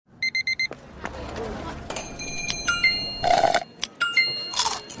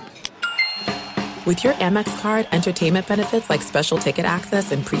With your Amex card, entertainment benefits like special ticket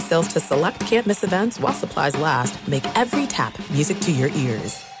access and pre-sales to select can't-miss events while supplies last make every tap music to your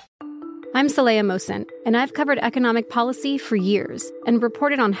ears. I'm Saleha Mohsin, and I've covered economic policy for years and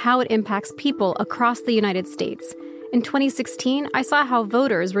reported on how it impacts people across the United States. In 2016, I saw how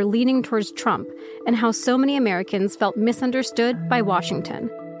voters were leaning towards Trump and how so many Americans felt misunderstood by Washington.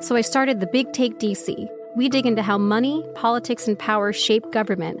 So I started The Big Take DC. We dig into how money, politics, and power shape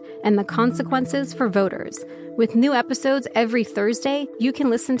government and the consequences for voters. With new episodes every Thursday, you can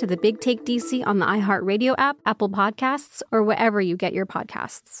listen to The Big Take DC on the iHeartRadio app, Apple Podcasts, or wherever you get your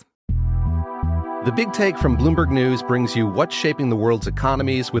podcasts. The Big Take from Bloomberg News brings you what's shaping the world's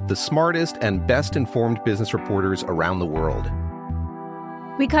economies with the smartest and best-informed business reporters around the world.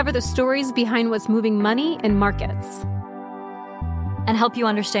 We cover the stories behind what's moving money and markets, and help you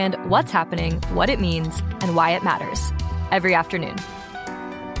understand what's happening, what it means, and why it matters every afternoon.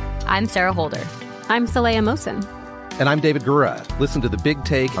 I'm Sarah Holder. I'm Saleha Mohsin. And I'm David Gura. Listen to The Big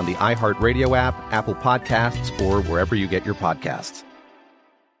Take on the iHeartRadio app, Apple Podcasts, or wherever you get your podcasts.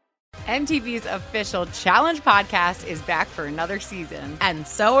 MTV's official Challenge podcast is back for another season. And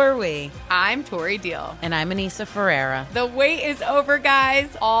so are we. I'm Tori Deal. And I'm Anissa Ferreira. The wait is over, guys.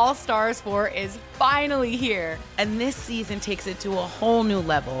 All Stars 4 is finally here. And this season takes it to a whole new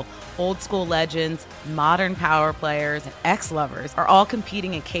level. Old school legends, modern power players, and ex-lovers are all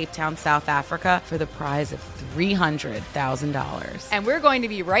competing in Cape Town, South Africa for the prize of $300,000. And we're going to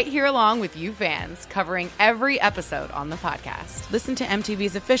be right here along with you fans, covering every episode on the podcast. Listen to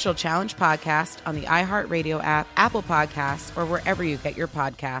MTV's official Challenge podcast on the iHeartRadio app, Apple Podcasts, or wherever you get your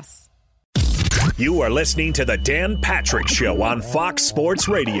podcasts. You are listening to The Dan Patrick Show on Fox Sports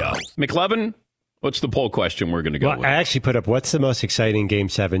Radio. McLevin, what's the poll question we're going to go with? I actually put up, what's the most exciting Game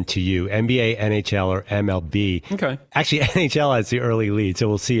 7 to you? NBA, NHL, or MLB? Okay. Actually, NHL has the early lead, so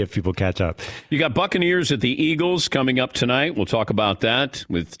we'll see if people catch up. You got Buccaneers at the Eagles coming up tonight. We'll talk about that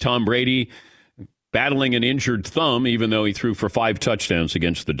with Tom Brady battling an injured thumb, even though he threw for 5 touchdowns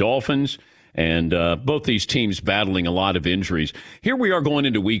against the Dolphins. And both these teams battling a lot of injuries. Here we are going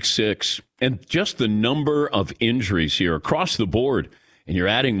into Week 6, and just the number of injuries here across the board. And you're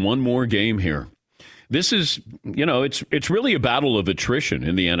adding one more game here. This is, it's really a battle of attrition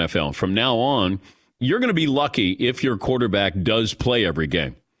in the NFL. From now on, you're going to be lucky if your quarterback does play every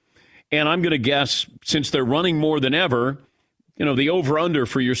game. And I'm going to guess, since they're running more than ever, the over-under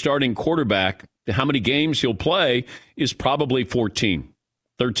for your starting quarterback, how many games he'll play, is probably 13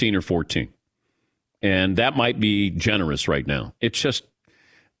 or 14. And that might be generous right now. It's just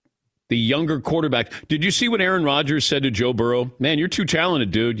the younger quarterback. Did you see what Aaron Rodgers said to Joe Burrow? Man, you're too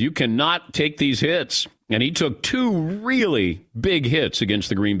talented, dude. You cannot take these hits. And he took 2 really big hits against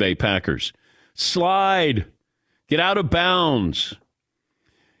the Green Bay Packers. Slide. Get out of bounds.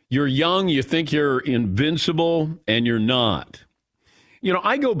 You're young. You think you're invincible, and you're not.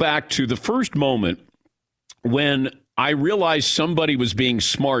 I go back to the first moment when I realized somebody was being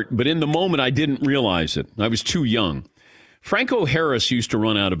smart, but in the moment I didn't realize it. I was too young. Franco Harris used to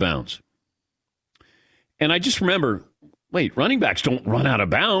run out of bounds. And I just remember, wait, running backs don't run out of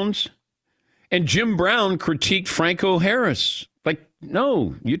bounds. And Jim Brown critiqued Franco Harris. Like,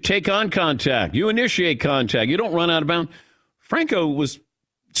 no, you take on contact. You initiate contact. You don't run out of bounds. Franco was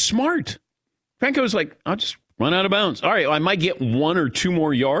smart. Franco was like, I'll just run out of bounds. All right, I might get 1 or 2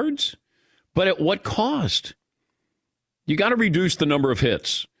 more yards, but at what cost? You got to reduce the number of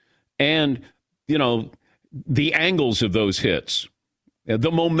hits and, the angles of those hits,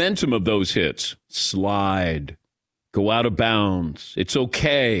 the momentum of those hits. Slide, go out of bounds. It's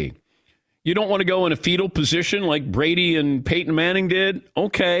okay. You don't want to go in a fetal position like Brady and Peyton Manning did?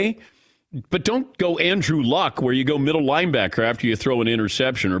 Okay. But don't go Andrew Luck where you go middle linebacker after you throw an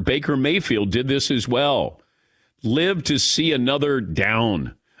interception, or Baker Mayfield did this as well. Live to see another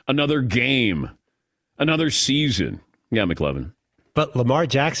down, another game, another season. Yeah, McLevin. But Lamar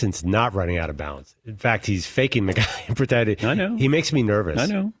Jackson's not running out of bounds. In fact, he's faking the guy and pretending. I know. He makes me nervous. I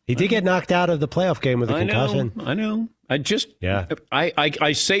know. He did get knocked out of the playoff game with a concussion. I know.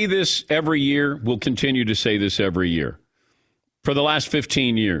 I say this every year. We'll continue to say this every year. For the last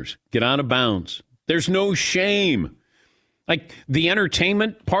 15 years, get out of bounds. There's no shame. Like the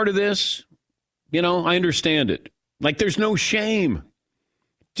entertainment part of this, I understand it. Like there's no shame.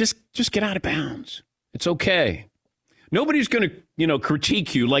 Just get out of bounds. It's okay. Nobody's going to,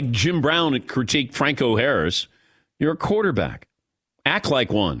 critique you like Jim Brown critiqued Franco Harris. You're a quarterback. Act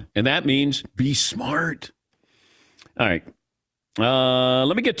like one. And that means be smart. All right.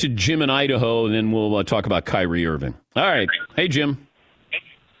 Let me get to Jim in Idaho, and then we'll talk about Kyrie Irving. All right. Hey, Jim.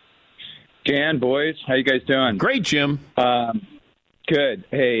 Dan, boys. How you guys doing? Great, Jim. Good.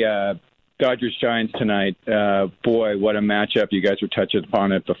 Hey, Dodgers Giants tonight. Boy, what a matchup. You guys were touching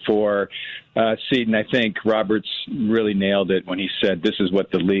upon it before. Seton, I think Roberts really nailed it when he said this is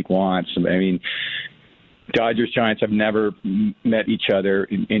what the league wants. I mean, Dodgers Giants have never met each other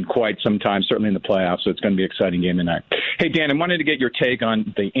in quite some time, certainly in the playoffs, so it's going to be an exciting game tonight. Hey, Dan, I wanted to get your take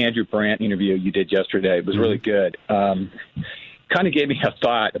on the Andrew Brandt interview you did yesterday. It was really good. Kind of gave me a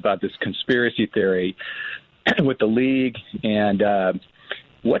thought about this conspiracy theory with the league and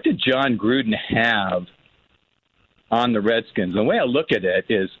what did John Gruden have on the Redskins? The way I look at it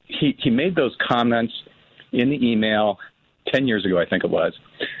is he made those comments in the email 10 years ago, I think it was.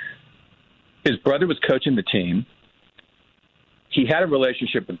 His brother was coaching the team. He had a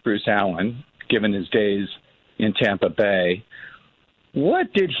relationship with Bruce Allen, given his days in Tampa Bay.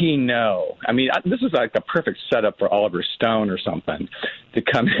 What did he know? I mean, this is like the perfect setup for Oliver Stone or something to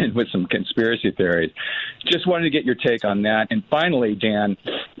come in with some conspiracy theories. Just wanted to get your take on that. And finally, Dan,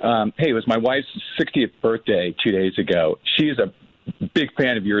 hey, it was my wife's 60th birthday 2 days ago. She is a big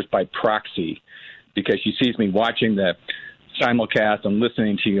fan of yours by proxy because she sees me watching the simulcast and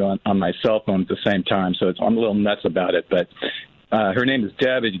listening to you on my cell phone at the same time. So I'm a little nuts about it. But her name is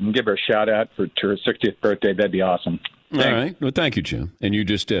Deb. If you can give her a shout-out for her 60th birthday, that'd be awesome. Thanks. All right. Well, thank you, Jim. And you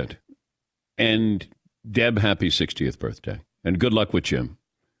just did. And Deb, happy 60th birthday. And good luck with Jim.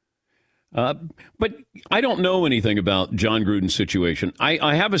 But I don't know anything about John Gruden's situation.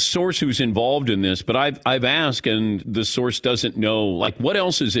 I have a source who's involved in this, but I've asked, and the source doesn't know. Like, what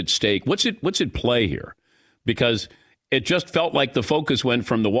else is at stake? What's at play here? Because it just felt like the focus went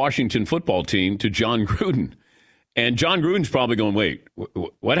from the Washington football team to John Gruden. And John Gruden's probably going, wait,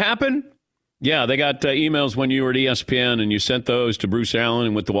 what happened? Yeah, they got emails when you were at ESPN and you sent those to Bruce Allen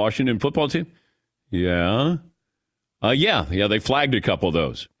and with the Washington football team? Yeah. Yeah, they flagged a couple of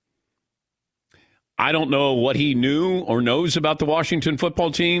those. I don't know what he knew or knows about the Washington football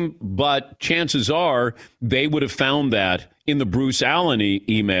team, but chances are they would have found that in the Bruce Allen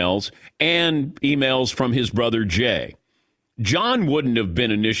emails and emails from his brother Jay. John wouldn't have been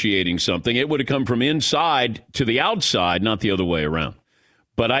initiating something. It would have come from inside to the outside, not the other way around.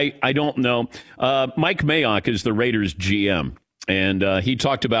 But I don't know. Mike Mayock is the Raiders GM, and he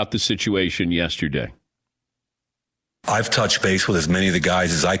talked about the situation yesterday. I've touched base with as many of the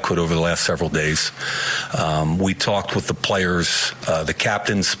guys as I could over the last several days. We talked with the players. The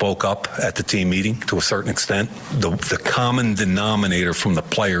captain spoke up at the team meeting to a certain extent. The common denominator from the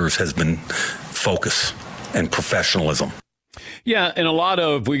players has been focus and professionalism. Yeah, and a lot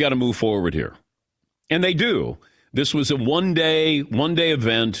of we got to move forward here. And they do. This was a one-day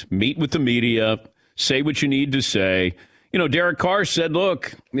event, meet with the media, say what you need to say. You know, Derek Carr said,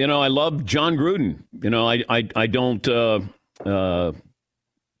 look, you know, I love John Gruden. You know, I don't kind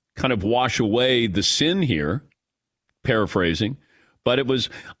of wash away the sin here, paraphrasing. But it was,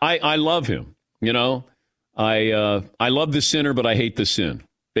 I love him. You know, I love the sinner, but I hate the sin,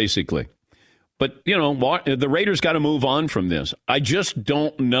 basically. But, you know, the Raiders got to move on from this. I just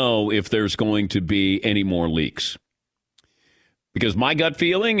don't know if there's going to be any more leaks. Because my gut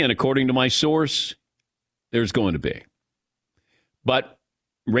feeling, and according to my source, there's going to be. But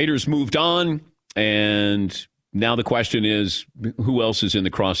Raiders moved on, and now the question is, who else is in the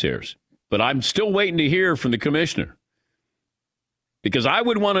crosshairs? But I'm still waiting to hear from the commissioner. Because I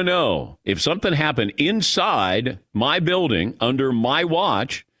would want to know if something happened inside my building under my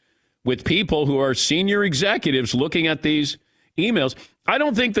watch with people who are senior executives looking at these emails. I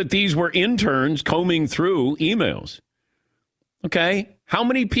don't think that these were interns combing through emails. Okay? How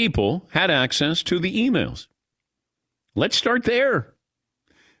many people had access to the emails? Let's start there.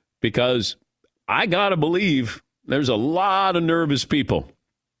 Because I got to believe there's a lot of nervous people.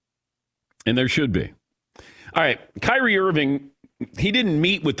 And there should be. All right. Kyrie Irving, he didn't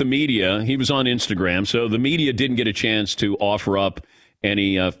meet with the media. He was on Instagram. So the media didn't get a chance to offer up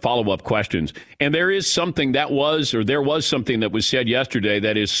any follow-up questions. And there was something that was said yesterday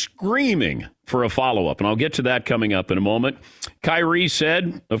that is screaming for a follow-up. And I'll get to that coming up in a moment. Kyrie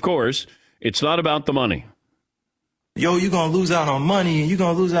said, of course, it's not about the money. Yo, you're going to lose out on money and you're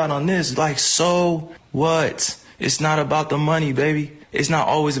going to lose out on this. Like, so what? It's not about the money, baby. It's not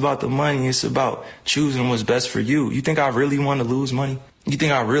always about the money. It's about choosing what's best for you. You think I really want to lose money? You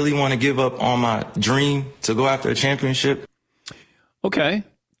think I really want to give up on my dream to go after a championship? Okay.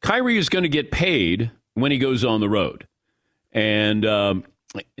 Kyrie is going to get paid when he goes on the road. And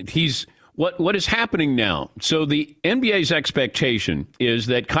what is happening now? So the NBA's expectation is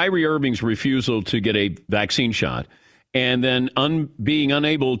that Kyrie Irving's refusal to get a vaccine shot and then being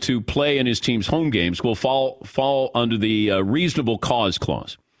unable to play in his team's home games will fall under the reasonable cause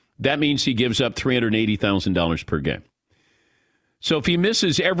clause. That means he gives up $380,000 per game. So if he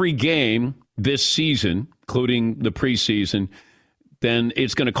misses every game this season, including the preseason, then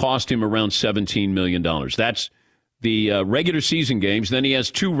it's going to cost him around $17 million. That's the regular season games. Then he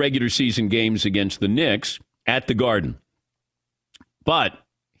has 2 regular season games against the Knicks at the Garden. But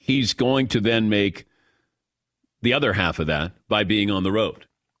he's going to then make the other half of that by being on the road,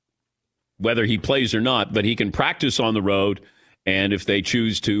 whether he plays or not. But he can practice on the road, and if they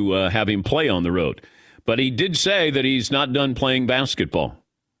choose to have him play on the road. But he did say that he's not done playing basketball.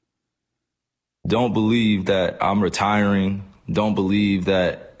 Don't believe that I'm retiring. Don't believe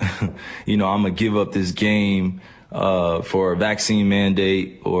that, I'm going to give up this game for a vaccine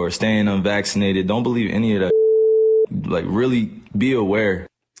mandate or staying unvaccinated. Don't believe any of that. Like, really be aware.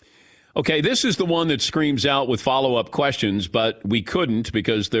 Okay, this is the one that screams out with follow-up questions, but we couldn't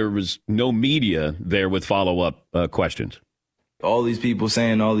because there was no media there with follow-up questions. All these people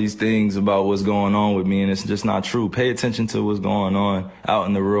saying all these things about what's going on with me, and it's just not true. Pay attention to what's going on out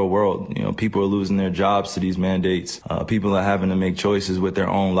in the real world. People are losing their jobs to these mandates. People are having to make choices with their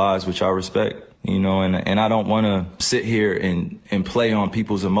own lives, which I respect. And I don't want to sit here and play on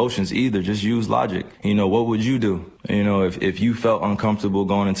people's emotions either. Just use logic. What would you do? If you felt uncomfortable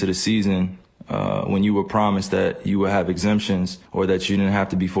going into the season, when you were promised that you would have exemptions or that you didn't have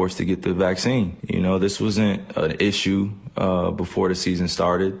to be forced to get the vaccine. This wasn't an issue before the season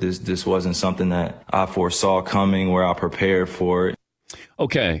started. This wasn't something that I foresaw coming where I prepared for it.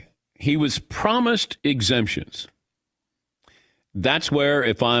 Okay, he was promised exemptions. That's where,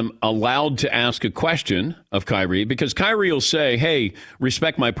 if I'm allowed to ask a question of Kyrie, because Kyrie will say, hey,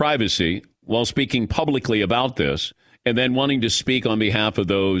 respect my privacy while speaking publicly about this, and then wanting to speak on behalf of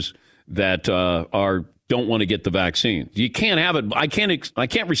those that don't want to get the vaccine. You can't have it. I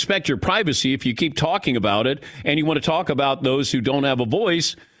can't respect your privacy if you keep talking about it and you want to talk about those who don't have a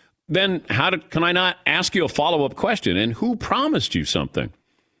voice. Then can I not ask you a follow-up question? And who promised you something?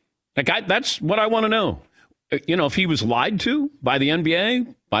 That's what I want to know. If he was lied to by the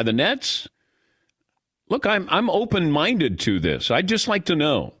NBA, by the Nets. Look, I'm open-minded to this. I'd just like to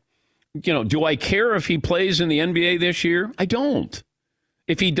know. Do I care if he plays in the NBA this year? I don't.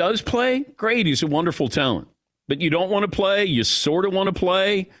 If he does play, great. He's a wonderful talent. But you don't want to play. You sort of want to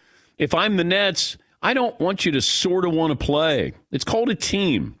play. If I'm the Nets, I don't want you to sort of want to play. It's called a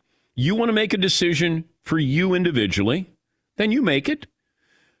team. You want to make a decision for you individually, then you make it.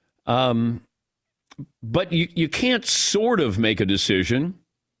 But you can't sort of make a decision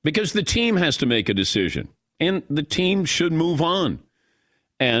because the team has to make a decision. And the team should move on.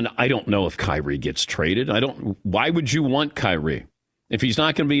 And I don't know if Kyrie gets traded. Why would you want Kyrie? If he's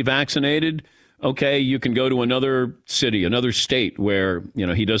not going to be vaccinated, okay, you can go to another city, another state where,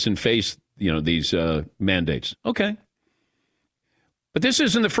 he doesn't face, these mandates. Okay. But this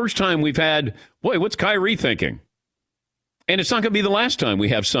isn't the first time we've had, what's Kyrie thinking? And it's not going to be the last time we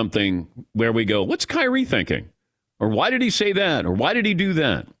have something where we go, what's Kyrie thinking? Or why did he say that? Or why did he do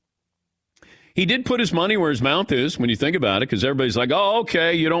that? He did put his money where his mouth is when you think about it, because everybody's like, oh,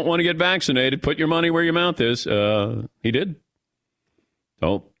 okay, you don't want to get vaccinated. Put your money where your mouth is. He did.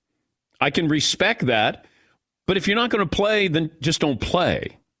 So I can respect that. But if you're not going to play, then just don't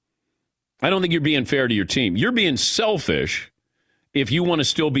play. I don't think you're being fair to your team. You're being selfish if you want to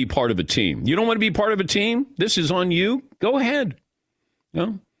still be part of a team. You don't want to be part of a team? This is on you. Go ahead.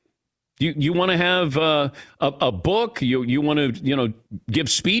 You want to have a book? You want to give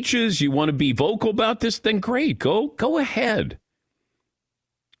speeches? You want to be vocal about this? Then great. Go ahead.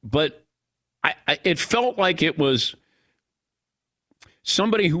 But it felt like it was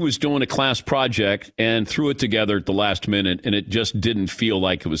somebody who was doing a class project and threw it together at the last minute, and it just didn't feel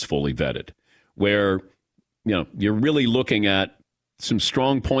like it was fully vetted. Where you're really looking at some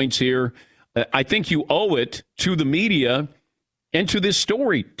strong points here. I think you owe it to the media and to this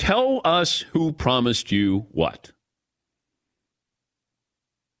story. Tell us who promised you what.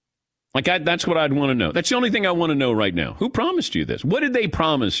 That's what I'd want to know. That's the only thing I want to know right now. Who promised you this? What did they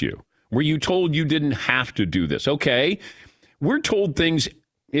promise you? Were you told you didn't have to do this? Okay, we're told things,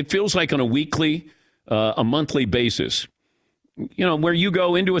 it feels like on a weekly, a monthly basis. Where you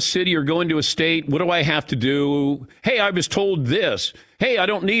go into a city or go into a state, what do I have to do? Hey, I was told this. Hey, I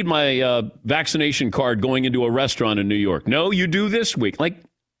don't need my vaccination card going into a restaurant in New York. No, you do this week.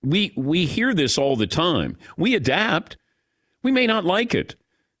 We hear this all the time. We adapt. We may not like it.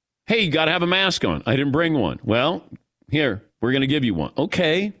 Hey, you got to have a mask on. I didn't bring one. Well, here, we're going to give you one.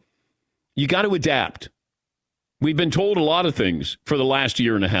 Okay, you got to adapt. We've been told a lot of things for the last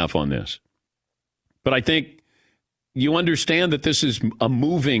year and a half on this. But I think you understand that this is a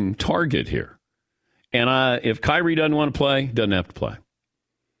moving target here. And if Kyrie doesn't want to play, doesn't have to play.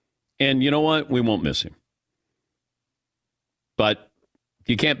 And you know what? We won't miss him. But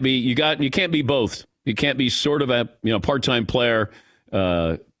you can't be both. You can't be sort of a part-time player,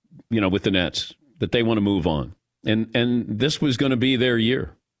 with the Nets, that they want to move on. And this was going to be their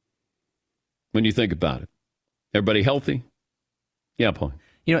year when you think about it. Everybody healthy? Yeah, Paul.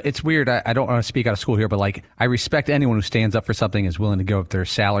 It's weird. I don't want to speak out of school here, but I respect anyone who stands up for something, is willing to give up their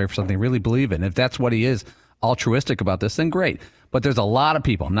salary for something they really believe in. If that's what he is, altruistic about this, then great. But there's a lot of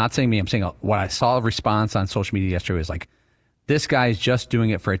people, I'm not saying me, I'm saying what I saw a response on social media yesterday was this guy is just doing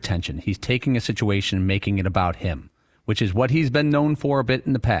it for attention. He's taking a situation and making it about him, which is what he's been known for a bit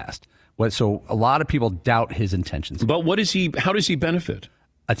in the past. So a lot of people doubt his intentions. But how does he benefit?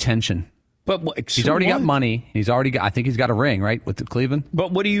 Attention. But he's already got money. I think he's got a ring, right, with the Cleveland.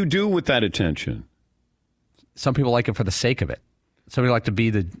 But what do you do with that attention? Some people like it for the sake of it. Some people like to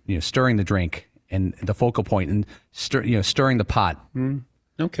be stirring the drink and the focal point and stirring the pot.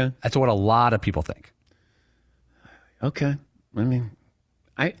 Okay. That's what a lot of people think. Okay. I mean,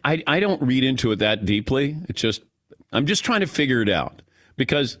 I don't read into it that deeply. I'm just trying to figure it out,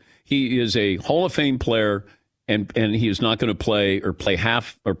 because he is a Hall of Fame player, and he is not going to play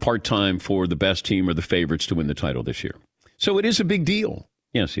half or part-time for the best team or the favorites to win the title this year. So it is a big deal.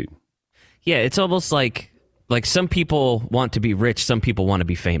 Yes, Eden. Yeah, it's almost like some people want to be rich, some people want to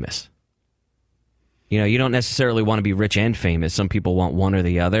be famous. You don't necessarily want to be rich and famous. Some people want one or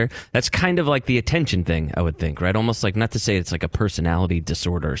the other. That's kind of like the attention thing, I would think, right? Almost like, not to say it's like a personality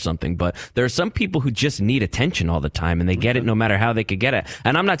disorder or something, but there are some people who just need attention all the time, and they get it no matter how they could get it.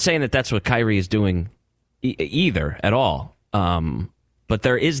 And I'm not saying that that's what Kyrie is doing either at all. But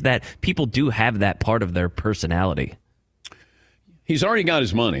there is that, people do have that part of their personality. He's already got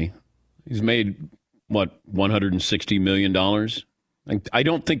his money. He's made, $160 million? I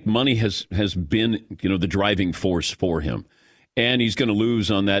don't think money has been, the driving force for him. And he's going to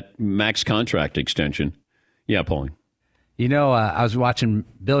lose on that max contract extension. Yeah, Paulie. I was watching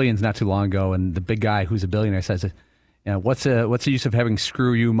Billions not too long ago, and the big guy who's a billionaire says, what's the use of having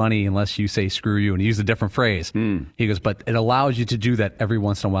screw you money unless you say screw you? And he used a different phrase. He goes, but it allows you to do that every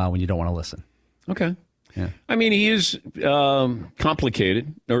once in a while when you don't want to listen. Okay. Yeah. I mean, he is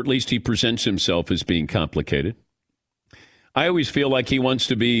complicated, or at least he presents himself as being complicated. I always feel like he wants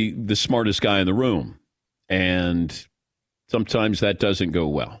to be the smartest guy in the room, and sometimes that doesn't go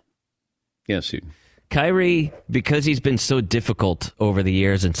well. Yes, Eden. Kyrie, because he's been so difficult over the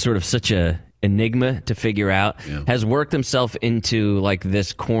years and sort of such a enigma to figure out, has worked himself into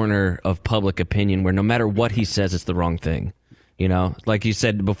this corner of public opinion where no matter what he says, it's the wrong thing. Like you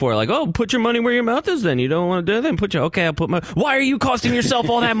said before, put your money where your mouth is then. You don't want to do that? I'll put my... Why are you costing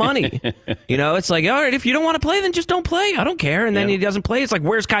yourself all that money? It's like, all right, if you don't want to play, then just don't play. I don't care. And then he doesn't play. It's like,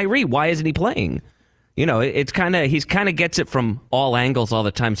 where's Kyrie? Why isn't he playing? It's he's kind of gets it from all angles all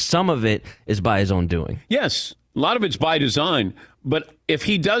the time. Some of it is by his own doing. Yes, a lot of it's by design. But if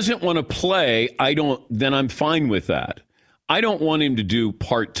he doesn't want to play, then I'm fine with that. I don't want him to do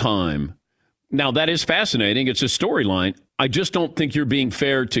part-time. Now, that is fascinating. It's a storyline. I just don't think you're being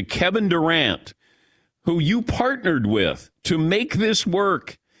fair to Kevin Durant, who you partnered with to make this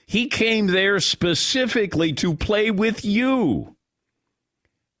work. He came there specifically to play with you.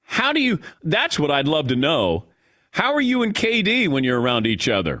 That's what I'd love to know. How are you and KD when you're around each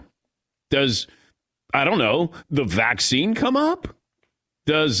other? Does, the vaccine come up?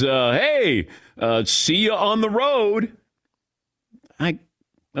 Does, see you on the road?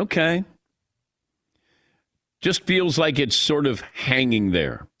 Okay. Just feels like it's sort of hanging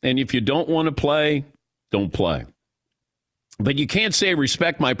there. And if you don't want to play, don't play. But you can't say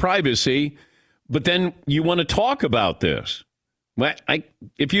respect my privacy, but then you want to talk about this.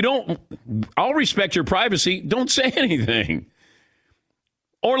 If you don't, I'll respect your privacy. Don't say anything.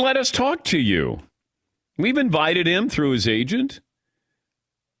 Or let us talk to you. We've invited him through his agent.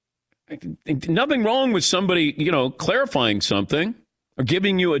 Nothing wrong with somebody, clarifying something or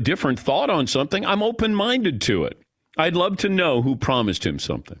giving you a different thought on something. I'm open-minded to it. I'd love to know who promised him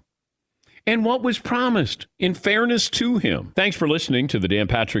something and what was promised in fairness to him. Thanks for listening to the Dan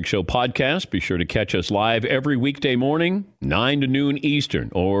Patrick Show podcast. Be sure to catch us live every weekday morning, 9 to noon Eastern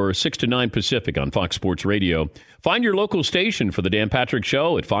or 6 to 9 Pacific on Fox Sports Radio. Find your local station for the Dan Patrick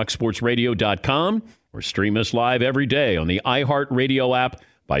Show at foxsportsradio.com or stream us live every day on the iHeartRadio app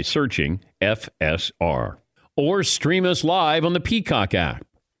by searching FSR. Or stream us live on the Peacock app.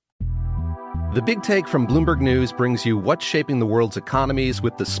 The Big Take from Bloomberg News brings you what's shaping the world's economies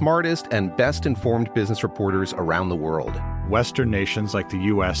with the smartest and best-informed business reporters around the world. Western nations like the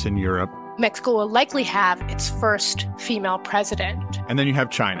U.S. and Europe. Mexico will likely have its first female president. And then you have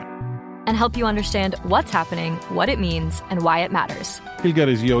China. And help you understand what's happening, what it means, and why it matters. He'll get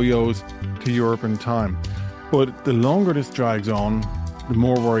his yo-yos to Europe in time. But the longer this drags on, the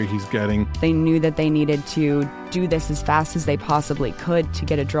more worried he's getting. They knew that they needed to do this as fast as they possibly could to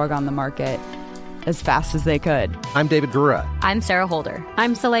get a drug on the market as fast as they could. I'm David Gura. I'm Sarah Holder.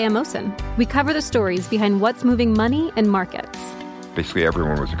 I'm Saleha Mohsen. We cover the stories behind what's moving money and markets. Basically,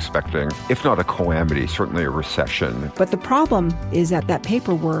 everyone was expecting, if not a calamity, certainly a recession. But the problem is that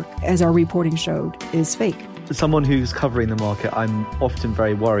paperwork, as our reporting showed, is fake. As someone who's covering the market, I'm often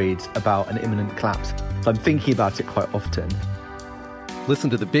very worried about an imminent collapse. I'm thinking about it quite often. Listen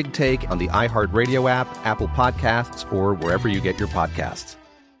to The Big Take on the iHeartRadio app, Apple Podcasts, or wherever you get your podcasts.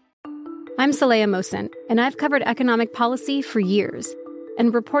 I'm Saleha Mohsen, and I've covered economic policy for years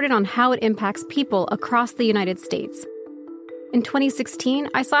and reported on how it impacts people across the United States. In 2016,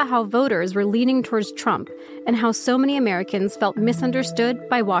 I saw how voters were leaning towards Trump and how so many Americans felt misunderstood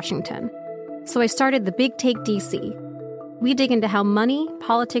by Washington. So I started The Big Take DC. We dig into how money,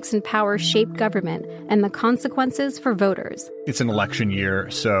 politics, and power shape government and the consequences for voters. It's an election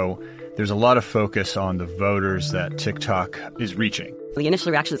year, so there's a lot of focus on the voters that TikTok is reaching. The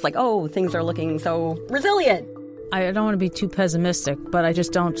initial reaction is like, oh, things are looking so resilient. I don't want to be too pessimistic, but I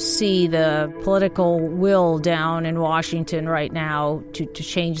just don't see the political will down in Washington right now to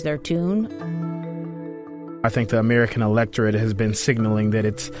change their tune. I think the American electorate has been signaling that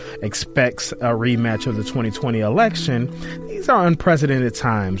it expects a rematch of the 2020 election. These are unprecedented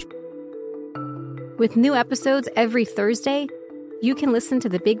times. With new episodes every Thursday, you can listen to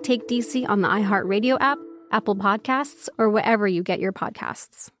The Big Take DC on the iHeartRadio app, Apple Podcasts, or wherever you get your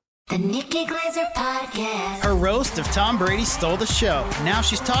podcasts. The Nikki Glaser Podcast. Her roast of Tom Brady stole the show. Now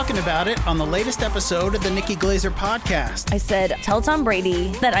she's talking about it on the latest episode of the Nikki Glaser Podcast. I said, tell Tom Brady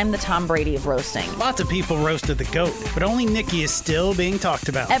that I'm the Tom Brady of roasting. Lots of people roasted the GOAT, but only Nikki is still being talked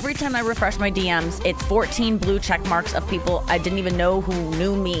about. Every time I refresh my DMs, it's 14 blue check marks of people I didn't even know who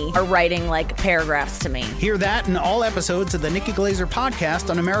knew me are writing like paragraphs to me. Hear that in all episodes of the Nikki Glaser Podcast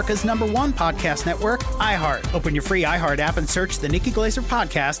on America's #1 podcast network, iHeart. Open your free iHeart app and search the Nikki Glaser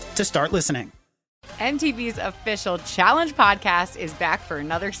Podcast to start listening. MTV's official Challenge podcast is back for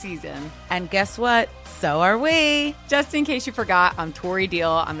another season. And guess what? So are we. Just in case you forgot, I'm Tori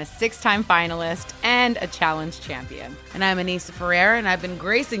Deal. I'm a 6-time finalist and a Challenge champion. And I'm Anissa Ferreira, and I've been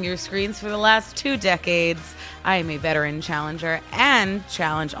gracing your screens for the last 2 decades. I am a veteran challenger and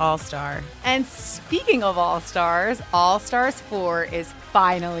Challenge All-Star. And speaking of All-Stars, All-Stars 4 is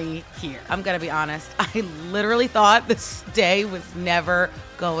finally here. I'm going to be honest. I literally thought this day was never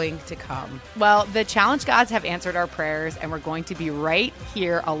going to come. Well, the Challenge gods have answered our prayers, and we're going to be right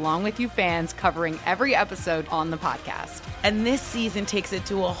here along with you fans covering every episode on the podcast. And this season takes it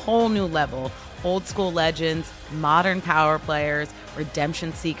to a whole new level. Old school legends, modern power players,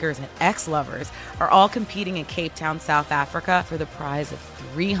 redemption seekers, and ex-lovers are all competing in Cape Town, South Africa for the prize of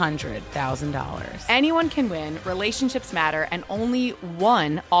 $300,000. Anyone can win, relationships matter, and only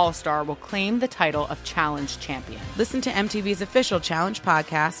one All-Star will claim the title of Challenge champion. Listen to MTV's official Challenge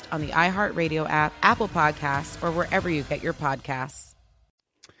podcast on the iHeartRadio app, Apple Podcasts, or wherever you get your podcasts.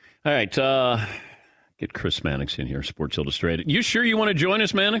 All right, get Chris Mannix in here, Sports Illustrated. You sure you want to join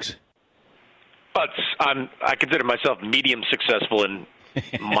us, Mannix? I consider myself medium successful and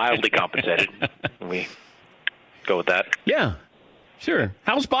mildly compensated. We go with that. Yeah, sure.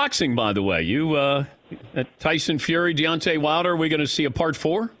 How's boxing, by the way? You Tyson Fury, Deontay Wilder, are we going to see a part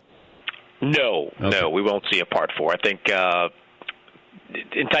 4? No, we won't see a part 4. I think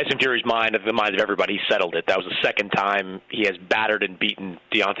in Tyson Fury's mind, in the minds of everybody, he settled it. That was the second time he has battered and beaten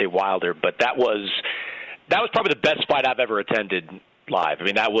Deontay Wilder, but that was probably the best fight I've ever attended live. I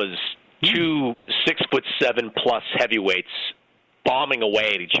mean, that was 2 6'7" plus heavyweights bombing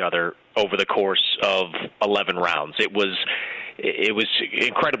away at each other over the course of 11 rounds. It was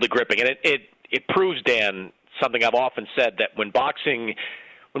incredibly gripping, and it proves, Dan, something I've often said, that when boxing's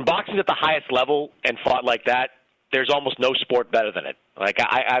at the highest level and fought like that, there's almost no sport better than it. Like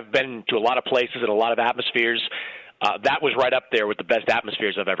I've been to a lot of places and a lot of atmospheres. That was right up there with the best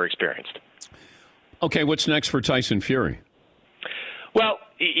atmospheres I've ever experienced. Okay, what's next for Tyson Fury? Well,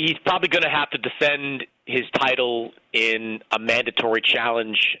 he's probably going to have to defend his title in a mandatory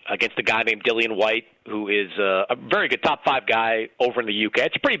challenge against a guy named Dillian White, who is a very good top 5 guy over in the UK.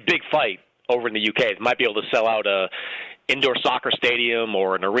 It's a pretty big fight over in the UK. They might be able to sell out a indoor soccer stadium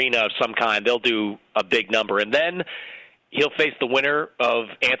or an arena of some kind. They'll do a big number. And then he'll face the winner of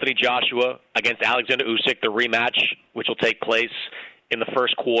Anthony Joshua against Alexander Usyk, the rematch, which will take place in the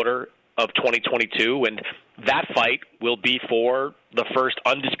first quarter of 2022, and that fight will be for the first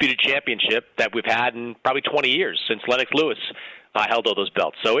undisputed championship that we've had in probably 20 years since Lennox Lewis held all those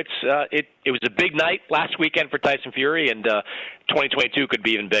belts. So it was a big night last weekend for Tyson Fury, and 2022 could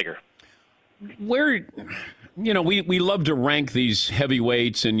be even bigger. we love to rank these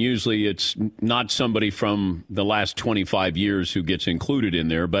heavyweights, and usually it's not somebody from the last 25 years who gets included in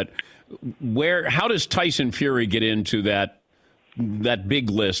there. But how does Tyson Fury get into that big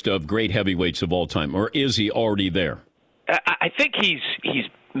list of great heavyweights of all time, or is he already there? I think he's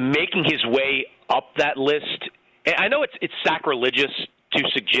making his way up that list. I know it's sacrilegious to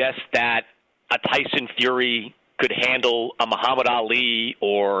suggest that a Tyson Fury could handle a Muhammad Ali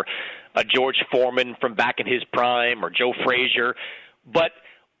or a George Foreman from back in his prime or Joe Frazier. But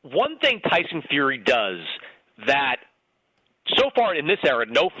one thing Tyson Fury does that so far in this era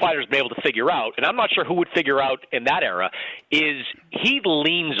no fighter's been able to figure out, and I'm not sure who would figure out in that era, is he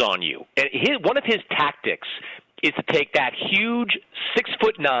leans on you. And one of his tactics is to take that huge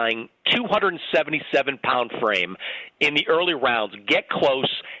 6'9", 277-pound frame in the early rounds, get close,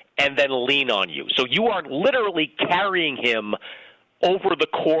 and then lean on you. So you are literally carrying him over the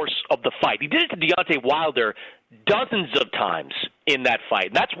course of the fight. He did it to Deontay Wilder dozens of times in that fight.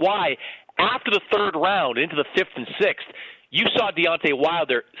 And that's why after the third round, into the fifth and sixth, you saw Deontay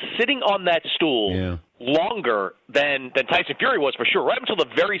Wilder sitting on that stool longer than Tyson Fury was, for sure, right up until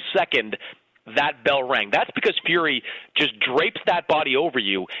the very second that bell rang. That's because Fury just drapes that body over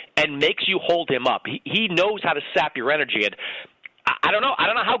you and makes you hold him up. He knows how to sap your energy. And I don't know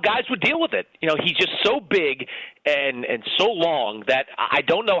how guys would deal with it. He's just so big and so long that I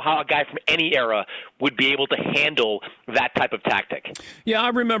don't know how a guy from any era would be able to handle that type of tactic. Yeah, I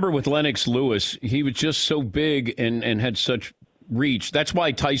remember with Lennox Lewis, he was just so big and had such reach. That's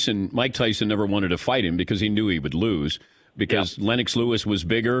why Mike Tyson never wanted to fight him, because he knew he would lose, because Lennox Lewis was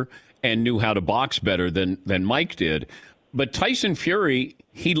bigger and knew how to box better than Mike did. But Tyson Fury,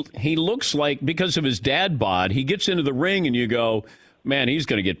 he looks like, because of his dad bod, he gets into the ring and you go, man, he's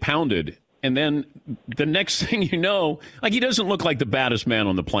going to get pounded. And then the next thing you know, he doesn't look like the baddest man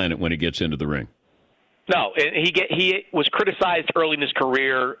on the planet when he gets into the ring. No, he was criticized early in his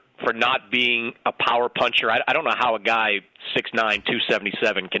career for not being a power puncher. I don't know how a guy 6'9",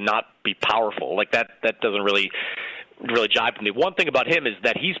 277 cannot be powerful. That doesn't really jive with me. One thing about him is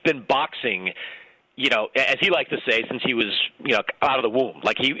that he's been boxing, as he likes to say, since he was, out of the womb.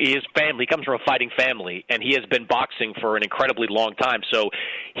 His family, he comes from a fighting family, and he has been boxing for an incredibly long time. So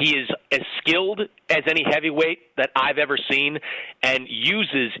he is as skilled as any heavyweight that I've ever seen, and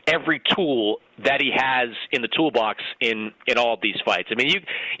uses every tool that he has in the toolbox in all of these fights. I mean,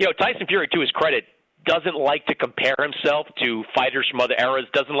 Tyson Fury, to his credit, doesn't like to compare himself to fighters from other eras,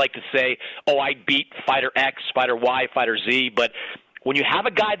 doesn't like to say, I beat fighter X, fighter Y, fighter Z, but when you have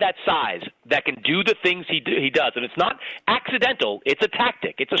a guy that size that can do the things he does, and it's not accidental, it's a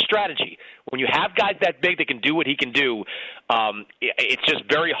tactic, it's a strategy. When you have guys that big that can do what he can do, it's just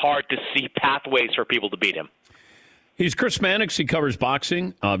very hard to see pathways for people to beat him. He's Chris Mannix. He covers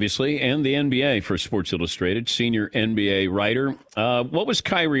boxing, obviously, and the NBA for Sports Illustrated, senior NBA writer. What was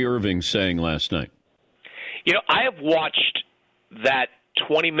Kyrie Irving saying last night? I have watched that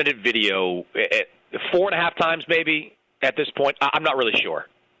 20-minute video 4.5 times maybe at this point. I'm not really sure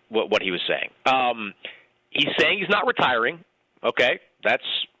what he was saying. He's saying he's not retiring. Okay, that's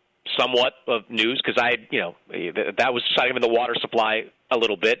somewhat of news, because that was setting him in the water supply a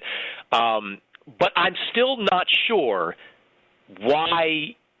little bit. But I'm still not sure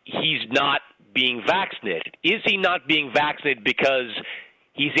why he's not being vaccinated. Is he not being vaccinated because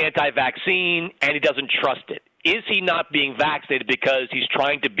he's anti-vaccine and he doesn't trust it? Is he not being vaccinated because he's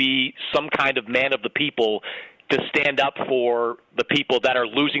trying to be some kind of man of the people to stand up for the people that are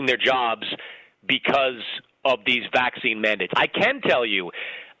losing their jobs because of these vaccine mandates? I can tell you,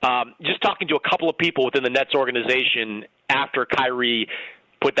 just talking to a couple of people within the Nets organization after Kyrie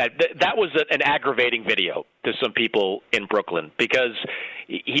put that was an aggravating video to some people in Brooklyn, because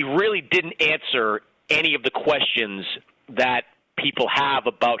he really didn't answer any of the questions that people have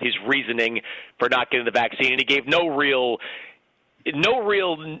about his reasoning for not getting the vaccine, and he gave no real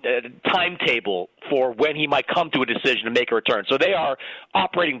timetable for when he might come to a decision to make a return. So they are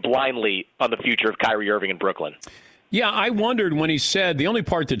operating blindly on the future of Kyrie Irving in Brooklyn. Yeah, I wondered when he said, the only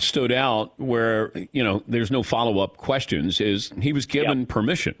part that stood out where, there's no follow-up questions, is he was given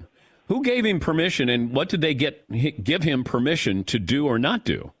permission. Who gave him permission, and what did they give him permission to do or not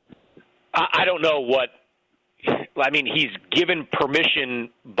do? I don't know he's given permission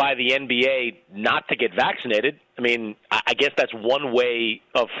by the NBA not to get vaccinated. I mean, I guess that's one way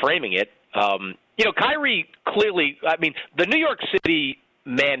of framing it. Kyrie clearly, the New York City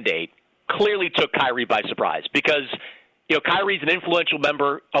mandate clearly took Kyrie by surprise, because Kyrie's an influential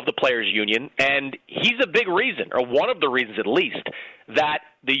member of the players' union, and he's a big reason, or one of the reasons at least, that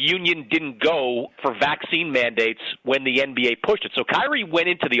the union didn't go for vaccine mandates when the NBA pushed it. So Kyrie went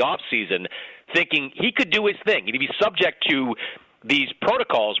into the offseason thinking he could do his thing. He'd be subject to these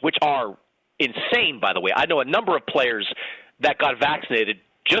protocols, which are insane, by the way. I know a number of players that got vaccinated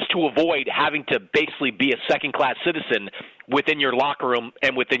just to avoid having to basically be a second-class citizen within your locker room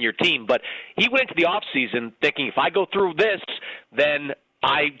and within your team. But he went into the offseason thinking, if I go through this, then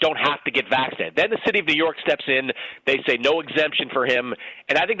I don't have to get vaccinated. Then the city of New York steps in. They say no exemption for him.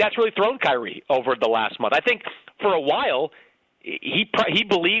 And I think that's really thrown Kyrie over the last month. I think for a while he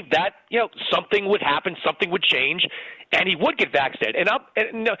believed that something would happen, something would change, and he would get vaccinated.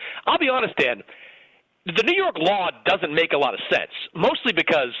 And I'll be honest, Dan, the New York law doesn't make a lot of sense, mostly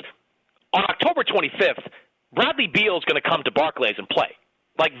because on October 25th, Bradley Beal is going to come to Barclays and play.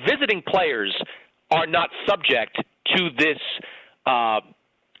 Like, visiting players are not subject to this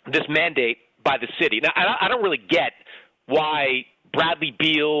mandate by the city. Now, I don't really get why Bradley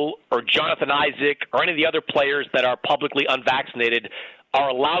Beal or Jonathan Isaac or any of the other players that are publicly unvaccinated are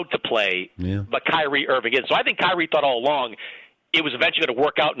allowed to play, but Kyrie Irving is. So I think Kyrie thought all along it was eventually going to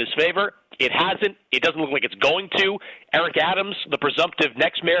work out in his favor. It hasn't. It doesn't look like it's going to. Eric Adams, the presumptive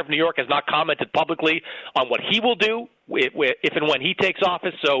next mayor of New York, has not commented publicly on what he will do if and when he takes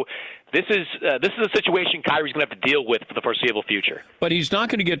office. So this is a situation Kyrie's going to have to deal with for the foreseeable future. But he's not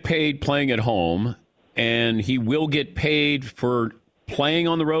going to get paid playing at home, and he will get paid for playing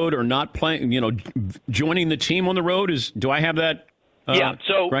on the road or not playing. Joining the team on the road. Do I have that?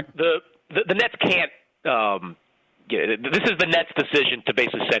 So correct? The Nets can't. This is the Nets' decision to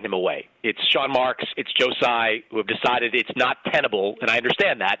basically send him away. It's Sean Marks, it's Joe Tsai, who have decided it's not tenable, and I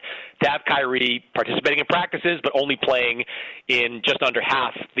understand that, to have Kyrie participating in practices but only playing in just under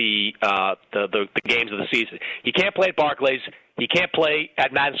half the games of the season. He can't play at Barclays. He can't play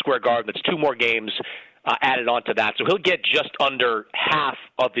at Madison Square Garden. That's 2 more games added on to that. So he'll get just under half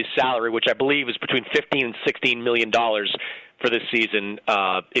of his salary, which I believe is between $15 and $16 million for this season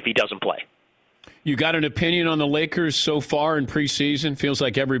if he doesn't play. You got an opinion on the Lakers so far in preseason? Feels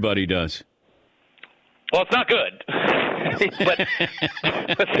like everybody does. Well, it's not good. but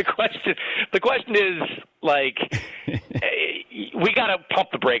the question is, like, we got to pump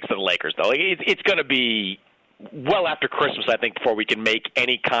the brakes on the Lakers, though. It's going to be well after Christmas, I think, before we can make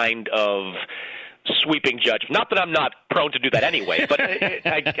any kind of sweeping judgment. Not that I'm not prone to do that anyway, but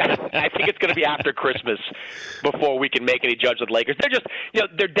I think it's going to be after Christmas before we can make any judgment of the Lakers. They're just,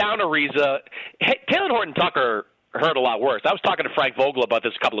 they're down Ariza. Taylor Horton-Tucker hurt a lot worse. I was talking to Frank Vogel about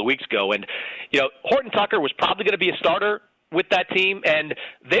this a couple of weeks ago, and Horton-Tucker was probably going to be a starter with that team, and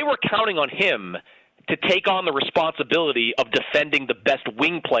they were counting on him to take on the responsibility of defending the best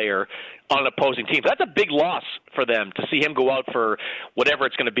wing player on an opposing team. So that's a big loss for them to see him go out for whatever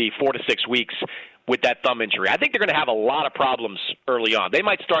it's going to be, 4 to 6 weeks with that thumb injury. I think they're going to have a lot of problems early on. They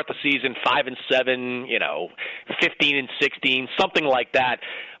might start the season 5-7, 15-16, something like that.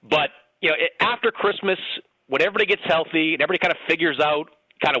 But after Christmas, when everybody gets healthy and everybody kind of figures out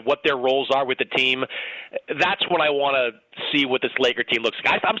kind of what their roles are with the team, that's when I want to see what this Laker team looks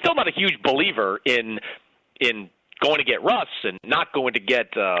like. I'm still not a huge believer in going to get Russ and not going to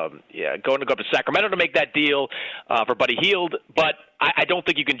get going to go up to Sacramento to make that deal for Buddy Hield, but I don't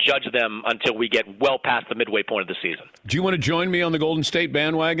think you can judge them until we get well past the midway point of the season. Do you want to join me on the Golden State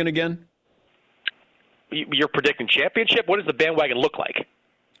bandwagon again? You're predicting championship? What does the bandwagon look like?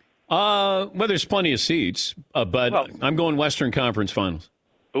 Well, there's plenty of seats, but I'm going Western Conference Finals.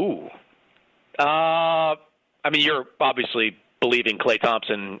 Ooh. You're obviously believing Klay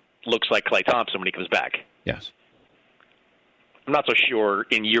Thompson looks like Klay Thompson when he comes back. Yes. I'm not so sure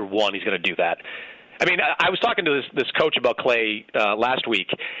in year one he's going to do that. I was talking to this coach about Klay last week,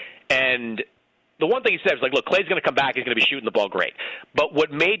 and the one thing he said was like, look, Klay's going to come back. He's going to be shooting the ball great. But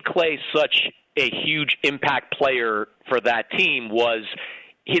what made Klay such a huge impact player for that team was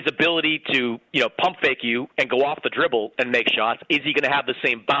his ability to, pump fake you and go off the dribble and make shots. Is he going to have the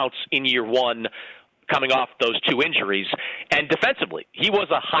same bounce in year one coming off those 2 injuries? And defensively, he was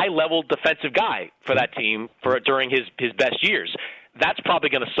a high-level defensive guy for that team during his best years. That's probably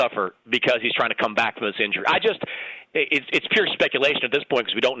going to suffer because he's trying to come back from this injury. It's pure speculation at this point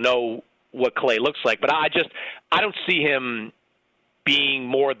because we don't know what Klay looks like. But I don't see him being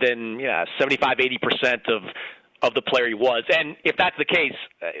more than 75-80% of the player he was. And if that's the case,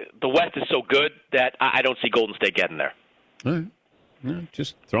 the West is so good that I don't see Golden State getting there. All right. Yeah,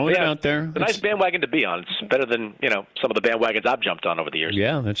 just throwing it out there. It's a nice bandwagon to be on. It's better than some of the bandwagons I've jumped on over the years.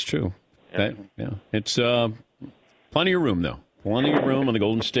 Yeah, that's true. Yeah. It's plenty of room, though. Plenty of room on the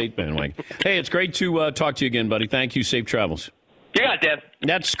Golden State bandwagon. Hey, it's great to talk to you again, buddy. Thank you. Safe travels. You got it, Dan.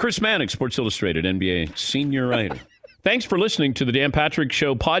 That's Chris Mannix, Sports Illustrated, NBA senior writer. Thanks for listening to the Dan Patrick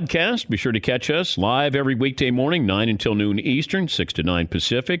Show podcast. Be sure to catch us live every weekday morning, 9 until noon Eastern, 6 to 9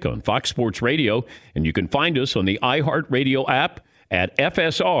 Pacific on Fox Sports Radio. And you can find us on the iHeartRadio app at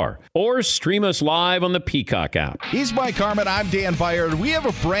FSR or stream us live on the Peacock app. He's Mike Harmon. I'm Dan Byer. We have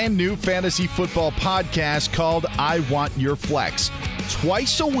a brand new fantasy football podcast called I Want Your Flex.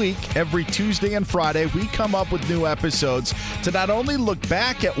 Twice a week, every Tuesday and Friday, we come up with new episodes to not only look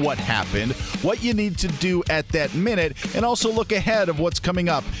back at what happened, what you need to do at that minute, and also look ahead of what's coming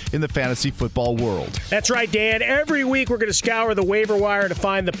up in the fantasy football world. That's right, Dan. Every week we're going to scour the waiver wire to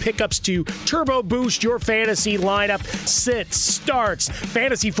find the pickups to turbo boost your fantasy lineup, sits, starts,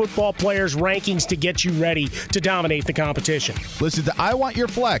 fantasy football players' rankings to get you ready to dominate the competition. Listen to I Want Your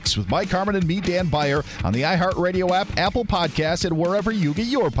Flex with Mike Harmon and me, Dan Byer, on the iHeartRadio app, Apple Podcasts, and wherever you get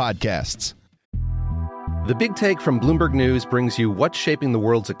your podcasts. The Big Take from Bloomberg News brings you what's shaping the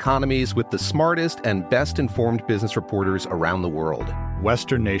world's economies with the smartest and best-informed business reporters around the world.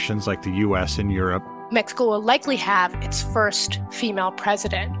 Western nations like the U.S. and Europe. Mexico will likely have its first female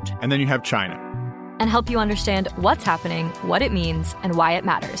president. And then you have China. And help you understand what's happening, what it means, and why it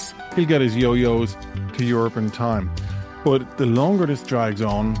matters. He'll get his yo-yos to Europe in time. But the longer this drags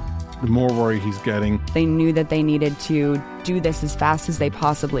on, the more worried he's getting. They knew that they needed to do this as fast as they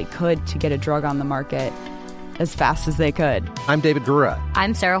possibly could to get a drug on the market as fast as they could. I'm David Gura.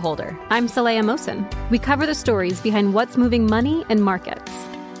 I'm Sarah Holder. I'm Saleha Mohsen. We cover the stories behind what's moving money and markets.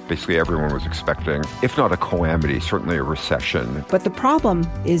 Basically, everyone was expecting, if not a calamity, certainly a recession. But the problem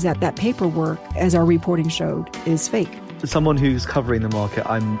is that paperwork, as our reporting showed, is fake. As someone who's covering the market,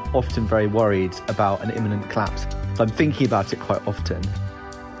 I'm often very worried about an imminent collapse. I'm thinking about it quite often.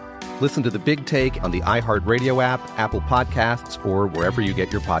 Listen to The Big Take on the iHeartRadio app, Apple Podcasts, or wherever you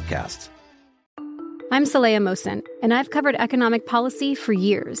get your podcasts. I'm Saleha Mohsen, and I've covered economic policy for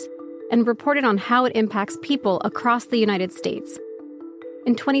years and reported on how it impacts people across the United States.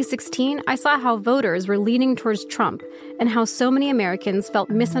 In 2016, I saw how voters were leaning towards Trump and how so many Americans felt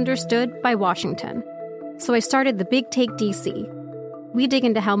misunderstood by Washington. So I started The Big Take DC. We dig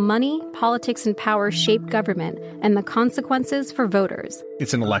into how money, politics, and power shape government and the consequences for voters.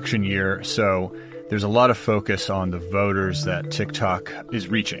 It's an election year, so there's a lot of focus on the voters that TikTok is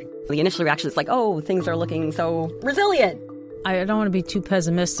reaching. The initial reaction is like, oh, things are looking so resilient. I don't want to be too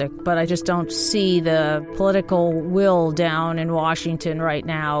pessimistic, but I just don't see the political will down in Washington right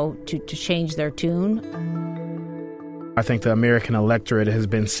now to change their tune. I think the American electorate has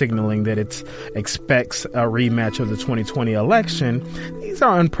been signaling that it expects a rematch of the 2020 election. These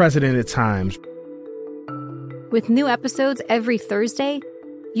are unprecedented times. With new episodes every Thursday,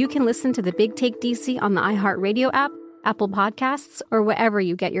 you can listen to The Big Take DC on the iHeartRadio app, Apple Podcasts, or wherever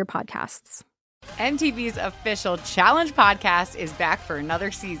you get your podcasts. MTV's official Challenge podcast is back for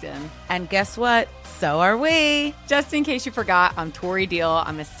another season. And guess what? So are we. Just in case you forgot, I'm Tori Deal.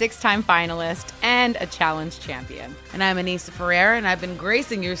 I'm a 6-time finalist and a Challenge champion. And I'm Anissa Ferreira, and I've been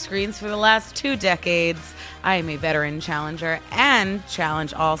gracing your screens for the last 2 decades. I am a veteran challenger and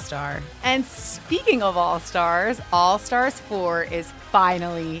Challenge All-Star. And speaking of All-Stars, All-Stars 4 is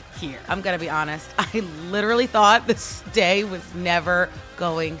finally here. I'm going to be honest. I literally thought this day was never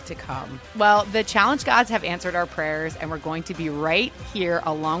going to come. Well, the Challenge gods have answered our prayers, and we're going to be right here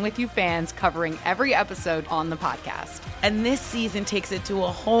along with you fans covering every episode on the podcast. And this season takes it to a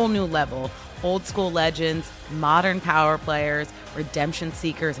whole new level. Old school legends, modern power players, redemption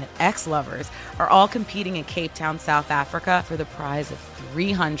seekers, and ex-lovers are all competing in Cape Town, South Africa for the prize of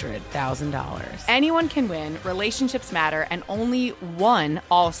 $300,000. Anyone can win, relationships matter, and only one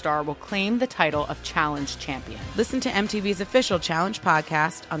All-Star will claim the title of Challenge Champion. Listen to MTV's official Challenge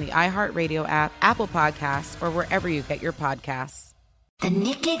podcast on the iHeartRadio app, Apple Podcasts, or wherever you get your podcasts. The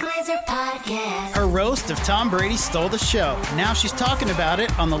Nikki Glaser Podcast. Her roast of Tom Brady stole the show. Now she's talking about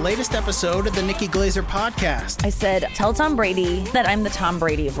it on the latest episode of the Nikki Glaser Podcast. I said, tell Tom Brady that I'm the Tom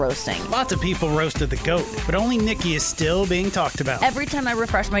Brady of roasting. Lots of people roasted the GOAT, but only Nikki is still being talked about. Every time I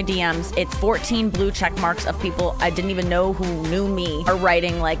refresh my DMs, it's 14 blue check marks of people I didn't even know who knew me are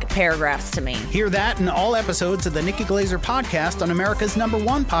writing like paragraphs to me. Hear that in all episodes of the Nikki Glaser Podcast on America's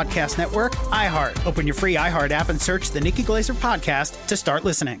 #1 podcast network, iHeart. Open your free iHeart app and search the Nikki Glaser Podcast to start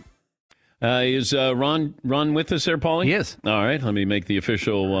listening. Is Ron with us there, Paulie? Yes. All right, let me make the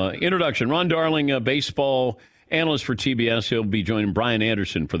official introduction. Ron Darling, baseball analyst for TBS. He'll be joining Brian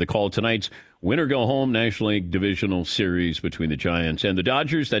Anderson for the call tonight's winner-go-home National League Divisional Series between the Giants and the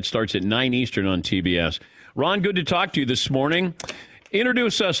Dodgers. That starts at 9 Eastern on TBS. Ron, good to talk to you this morning.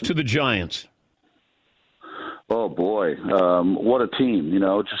 Introduce us to the Giants. Oh, boy. What a team,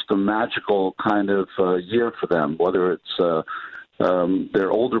 just a magical kind of year for them, whether it's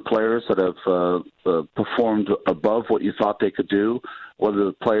their older players that have performed above what you thought they could do, whether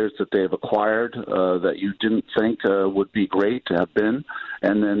the players that they've acquired that you didn't think would be great to have been,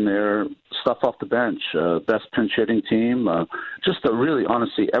 and then their stuff off the bench, best pinch hitting team. Just really,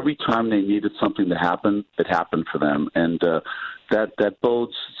 honestly, every time they needed something to happen, it happened for them. And that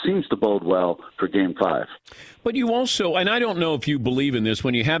seems to bode well for Game 5. But you also, and I don't know if you believe in this,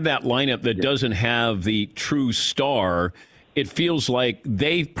 when you have that lineup that doesn't have the true star, it feels like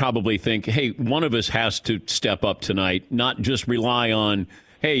they probably think, hey, one of us has to step up tonight, not just rely on,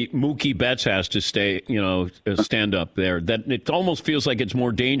 hey, Mookie Betts has to stand up there. That it almost feels like it's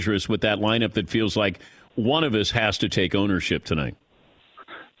more dangerous with that lineup that feels like one of us has to take ownership tonight.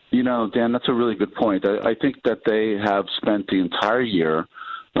 Dan, that's a really good point. I think that they have spent the entire year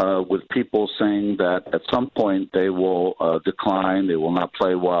with people saying that at some point they will decline, they will not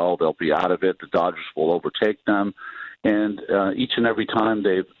play well, they'll be out of it, the Dodgers will overtake them. And each and every time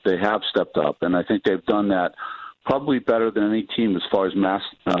they have stepped up, and I think they've done that probably better than any team as far as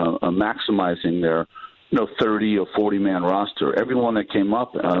maximizing their 30 or 40-man roster. Everyone that came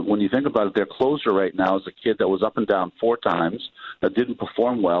up, when you think about it, their closer right now is a kid that was up and down 4 times, that didn't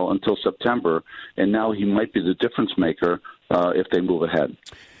perform well until September, and now he might be the difference maker if they move ahead.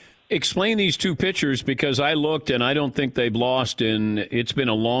 Explain these two pitchers, because I looked and I don't think they've lost it's been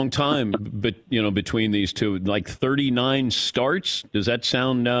a long time, but between these two, like 39 starts. Does that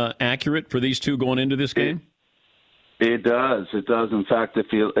sound accurate for these two going into this game? It does. It does. In fact, if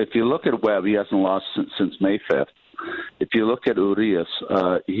you look at Webb, he hasn't lost since May 5th. If you look at Urias,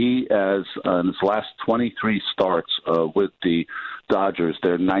 he has in his last 23 starts with the Dodgers,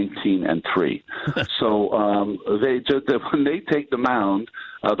 they're 19-3. So when they take the mound,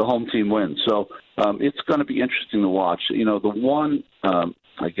 the home team wins. So it's going to be interesting to watch. The one,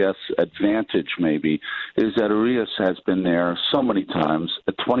 I guess, advantage maybe is that Urias has been there so many times.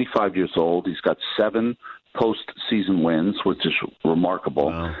 At 25 years old, he's got 7 postseason wins, which is remarkable.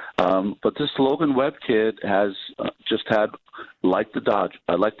 Wow. But this Logan Webb kid has just had, like the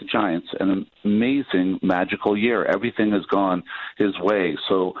Giants, an amazing, magical year. Everything has gone his way.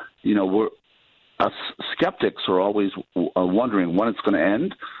 So, us skeptics are always wondering when it's going to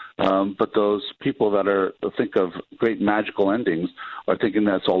end. But those people that think of great magical endings are thinking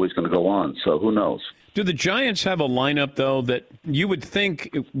that's always going to go on. So who knows? Do the Giants have a lineup, though, that you would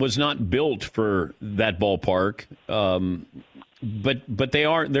think was not built for that ballpark? But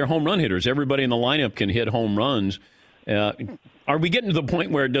they're home run hitters. Everybody in the lineup can hit home runs. Are we getting to the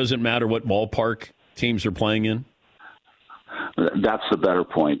point where it doesn't matter what ballpark teams are playing in? That's the better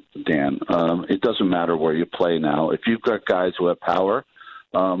point, Dan. It doesn't matter where you play now. If you've got guys who have power,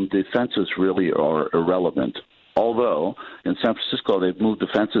 the fences really are irrelevant. Although in San Francisco they've moved the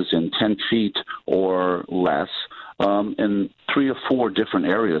fences in 10 feet or less in 3 or 4 different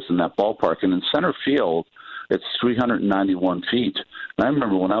areas in that ballpark. And in center field, it's 391 feet. And I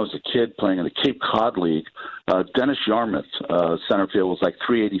remember when I was a kid playing in the Cape Cod League, Dennis Yarmouth center field was like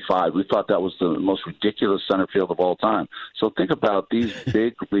 385. We thought that was the most ridiculous center field of all time. So think about these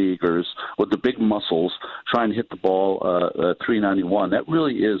big leaguers with the big muscles trying to hit the ball 391. That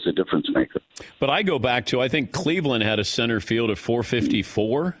really is a difference maker. But I go back to, I think Cleveland had a center field of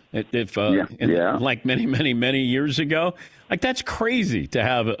 454 like many, many, many years ago. Like, that's crazy to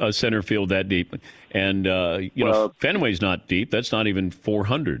have a center field that deep. And, Fenway's not deep. That's not even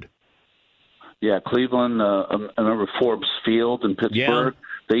 400. Yeah, Cleveland, I remember Forbes Field in Pittsburgh. Yeah.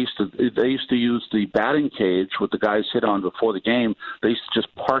 They used to use the batting cage with the guys hit on before the game. They used to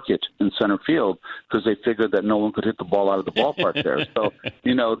just park it in center field because they figured that no one could hit the ball out of the ballpark there. So,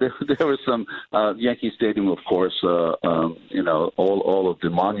 there was some Yankee Stadium, of course. All of the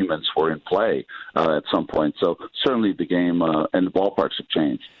monuments were in play at some point. So certainly the game and the ballparks have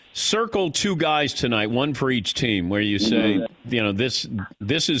changed. Circle 2 guys tonight, one for each team, where you say, this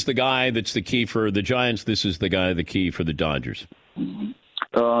is the guy that's the key for the Giants. This is the guy, the key for the Dodgers.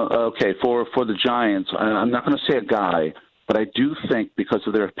 Okay, for the Giants, I'm not going to say a guy, but I do think because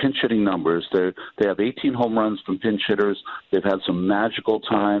of their pinch hitting numbers, they have 18 home runs from pinch hitters. They've had some magical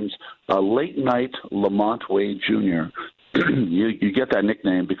times. Late night Lamont Wade Jr. You get that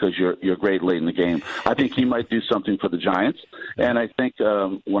nickname because you're great late in the game. I think he might do something for the Giants, and I think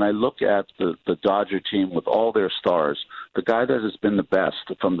when I look at the Dodger team with all their stars, the guy that has been the best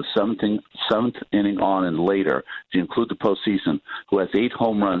from the seventh inning on and later, if you include the postseason, who has 8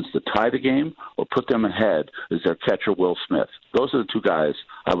 home runs to tie the game or put them ahead, is their catcher Will Smith. Those are the 2 guys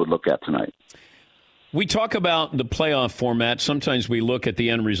I would look at tonight. We talk about the playoff format. Sometimes we look at the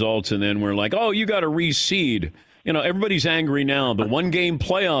end results and then we're like, oh, you got to reseed. Everybody's angry now. The one-game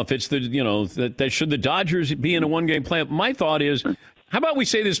playoff, it's that should the Dodgers be in a one-game playoff? My thought is, how about we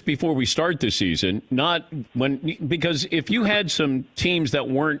say this before we start the season? Because if you had some teams that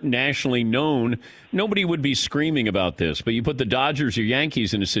weren't nationally known, nobody would be screaming about this. But you put the Dodgers or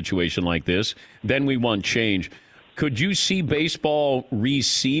Yankees in a situation like this, then we want change. Could you see baseball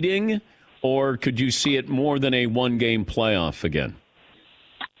reseeding? Or could you see it more than a one-game playoff again?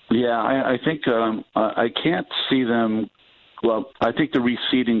 Yeah, I think I can't see them. Well, I think the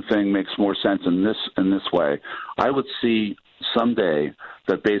reseeding thing makes more sense in this way. I would see someday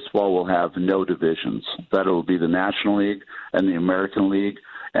that baseball will have no divisions. That it will be the National League and the American League.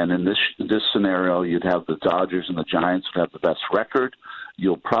 And in this scenario, you'd have the Dodgers and the Giants would have the best record.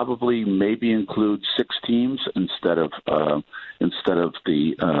 You'll probably maybe include 6 teams instead of the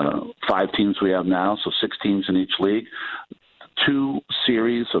 5 teams we have now, so 6 teams in each league. 2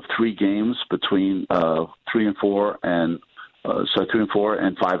 series of 3 games between 3 and 4 and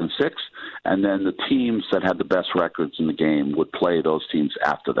 5 and 6, and then the teams that had the best records in the game would play those teams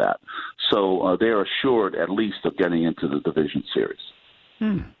after that. So they are assured at least of getting into the division series.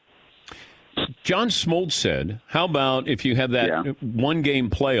 John Smoltz said, how about if you have that one-game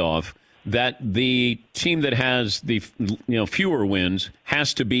playoff, that the team that has the fewer wins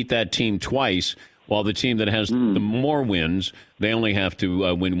has to beat that team twice, while the team that has the more wins, they only have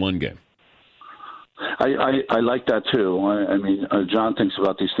to win one game? I like that, too. I mean, John thinks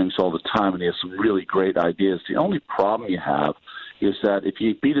about these things all the time, and he has some really great ideas. The only problem you have is that if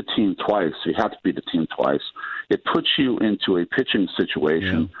you beat a team twice, you have to beat a team twice, it puts you into a pitching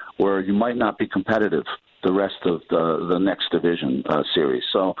situation where you might not be competitive the rest of the next division series.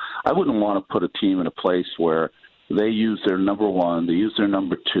 So I wouldn't want to put a team in a place where they use their number 1, they use their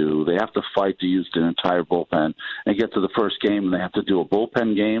number 2, they have to fight to use their entire bullpen and get to the first game and they have to do a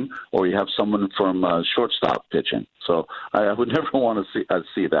bullpen game, or you have someone from shortstop pitching. So I would never want to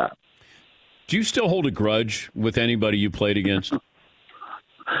see that. Do you still hold a grudge with anybody you played against?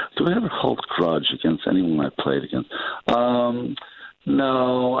 Do I ever hold a grudge against anyone I played against?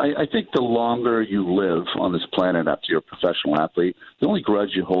 No, I think the longer you live on this planet after you're a professional athlete, the only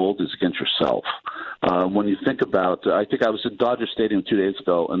grudge you hold is against yourself. When you think about, I think I was at Dodger Stadium 2 days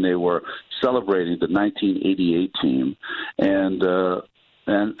ago, and they were celebrating the 1988 team, and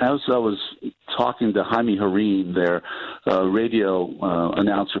as I was talking to Jaime Jarrín, their radio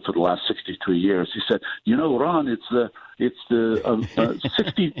announcer for the last 63 years, he said, Ron, it's the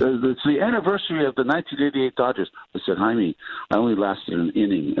anniversary of the 1988 Dodgers. I said, Jaime, I only lasted an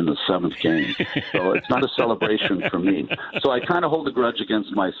inning in the 7th game, so it's not a celebration for me. So I kind of hold a grudge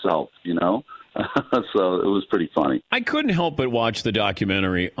against myself, So it was pretty funny. I couldn't help but watch the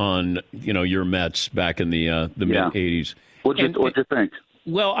documentary on your Mets back in the mid-'80s. What'd you think?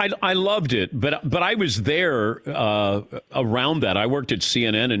 Well, I loved it, but I was there around that. I worked at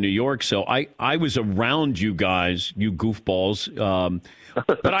CNN in New York, so I was around you guys, you goofballs.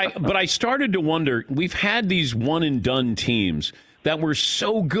 But I started to wonder. We've had these one and done teams that were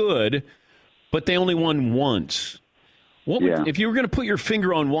so good, but they only won once. If you were going to put your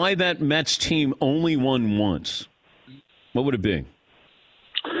finger on why that Mets team only won once, what would it be?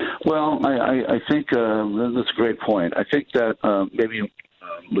 Well, I think that's a great point. I think that maybe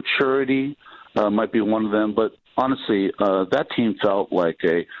maturity might be one of them, but honestly, that team felt like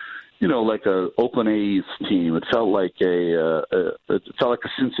a Oakland A's team. It felt like a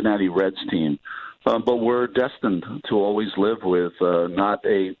Cincinnati Reds team. But we're destined to always live with not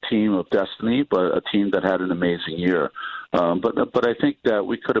a team of destiny, but a team that had an amazing year. But I think that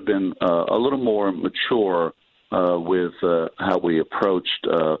we could have been a little more mature with how we approached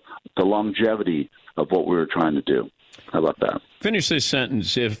the longevity of what we were trying to do. How about that? Finish this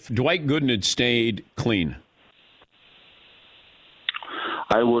sentence. If Dwight Gooden had stayed clean,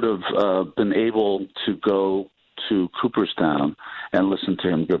 I would have been able to go to Cooperstown and listen to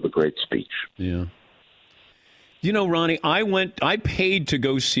him give a great speech. Yeah. Ronnie, I paid to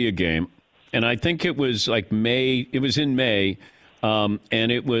go see a game, and I think it was like May. It was in May, and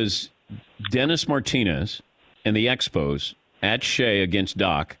it was Dennis Martinez and the Expos at Shea against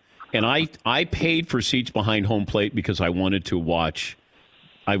Doc. And I paid for seats behind home plate because I wanted to watch.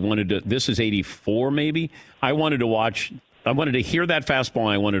 This is 84 maybe. I wanted to hear that fastball,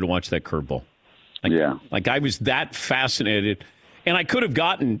 and I wanted to watch that curveball. Like I was that fascinated. And I could have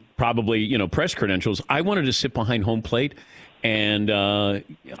gotten probably, press credentials. I wanted to sit behind home plate. And oh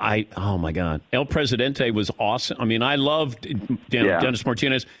my God, El Presidente was awesome. I mean, I loved Dennis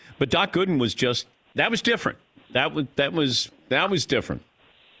Martinez, but Doc Gooden was that was different. That was different.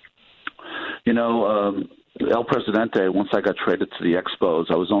 El Presidente, once I got traded to the Expos,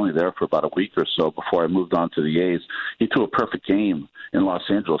 I was only there for about a week or so before I moved on to the A's. He threw a perfect game in Los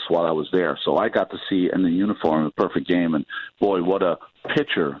Angeles while I was there. So I got to see in the uniform a perfect game. And, boy, what a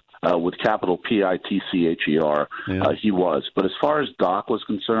pitcher with capital Pitcher he was. But as far as Doc was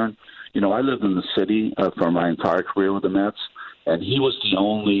concerned, I lived in the city for my entire career with the Mets, and he was the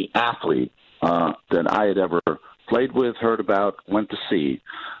only athlete that I had ever played with, heard about, went to see,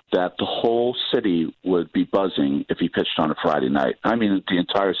 that the whole city would be buzzing if he pitched on a Friday night. I mean, the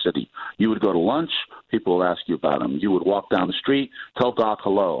entire city. You would go to lunch, people would ask you about him. You would walk down the street, tell Doc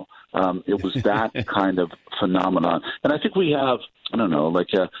hello. It was that kind of phenomenon. And I think we have,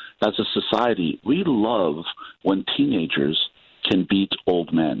 as a society, we love when teenagers can beat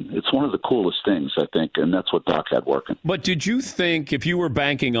old men. It's one of the coolest things, I think, and that's what Doc had working. But did you think, if you were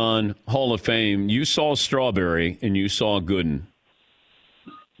banking on Hall of Fame, you saw Strawberry and you saw Gooden,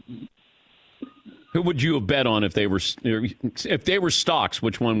 who would you have bet on if they were stocks?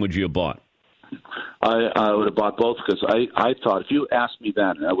 Which one would you have bought? I would have bought both because I thought, if you asked me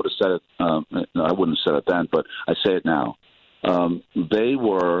then, I would have said it. I wouldn't have said it then, but I say it now. They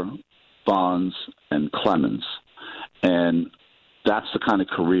were Bonds and Clemens, and that's the kind of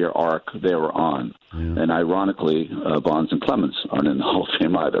career arc they were on. Yeah. And ironically, Bonds and Clemens aren't in the Hall of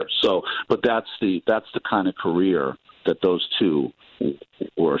Fame either. So, but that's the kind of career that those two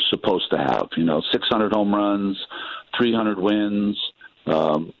were supposed to have. 600 home runs, 300 wins,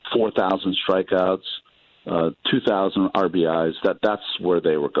 4,000 strikeouts, 2,000 RBIs. That's where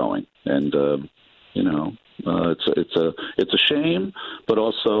they were going. And it's a shame, but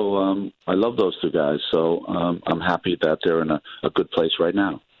also I love those two guys. So I'm happy that they're in a good place right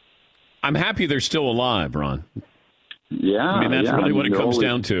now. I'm happy they're still alive, Ron. Yeah, I mean that's really what it comes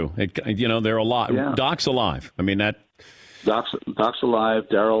down to. They're alive. Yeah. Doc's alive. I mean that. Doc's alive.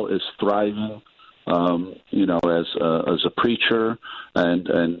 Darryl is thriving. As a preacher and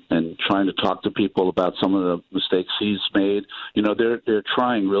trying to talk to people about some of the mistakes he's made. They're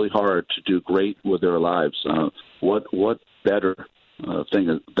trying really hard to do great with their lives. What better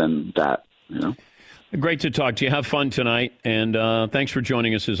thing than that? Great to talk to you. Have fun tonight, and thanks for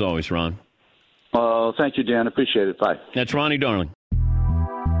joining us as always, Ron. Thank you, Dan. Appreciate it. Bye. That's Ronnie Darling.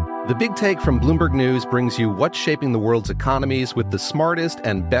 The Big Take from Bloomberg News brings you what's shaping the world's economies with the smartest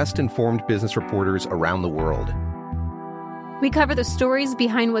and best-informed business reporters around the world. We cover the stories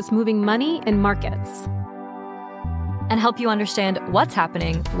behind what's moving money and markets, and help you understand what's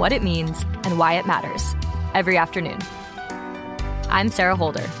happening, what it means, and why it matters every afternoon. I'm Sarah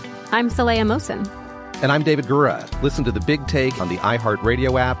Holder. I'm Saleha Mohsin. And I'm David Gura. Listen to The Big Take on the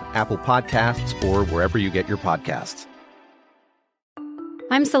iHeartRadio app, Apple Podcasts, or wherever you get your podcasts.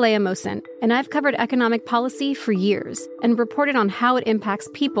 I'm Saleha Mohsin, and I've covered economic policy for years and reported on how it impacts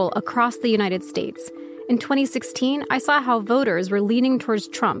people across the United States. In 2016, I saw how voters were leaning towards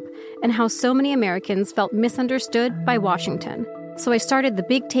Trump and how so many Americans felt misunderstood by Washington. So I started The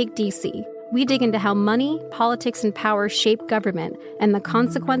Big Take DC. We dig into how money, politics, and power shape government and the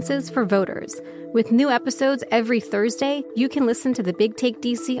consequences for voters. With new episodes every Thursday, you can listen to The Big Take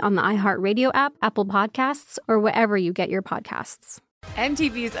DC on the iHeartRadio app, Apple Podcasts, or wherever you get your podcasts.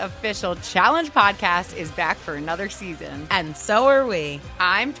 MTV's official Challenge podcast is back for another season. And so are we.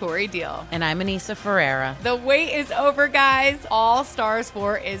 I'm Tori Deal. And I'm Anissa Ferreira. The wait is over, guys. All Stars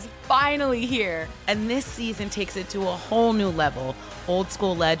 4 is finally here. And this season takes it to a whole new level. Old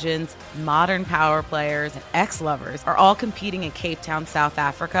school legends, modern power players, and ex-lovers are all competing in Cape Town, South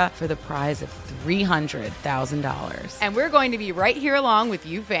Africa for the prize of $300,000. And we're going to be right here along with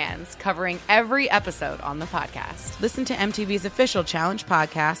you fans, covering every episode on the podcast. Listen to MTV's official Challenge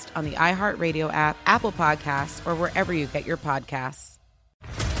podcast on the iHeartRadio app, Apple Podcasts, or wherever you get your podcasts.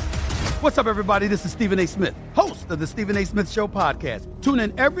 What's up, everybody? This is Stephen A. Smith, host of the Stephen A. Smith Show podcast. Tune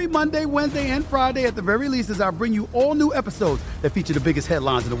in every Monday, Wednesday, and Friday at the very least as I bring you all new episodes that feature the biggest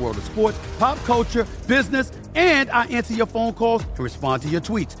headlines in the world of sports, pop culture, business, and I answer your phone calls and respond to your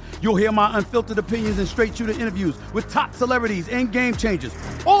tweets. You'll hear my unfiltered opinions and straight-shooter interviews with top celebrities and game changers.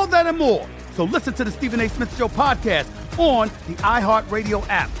 All that and more. So listen to the Stephen A. Smith Show podcast on the iHeartRadio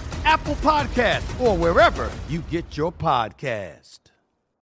app, Apple Podcasts, or wherever you get your podcast.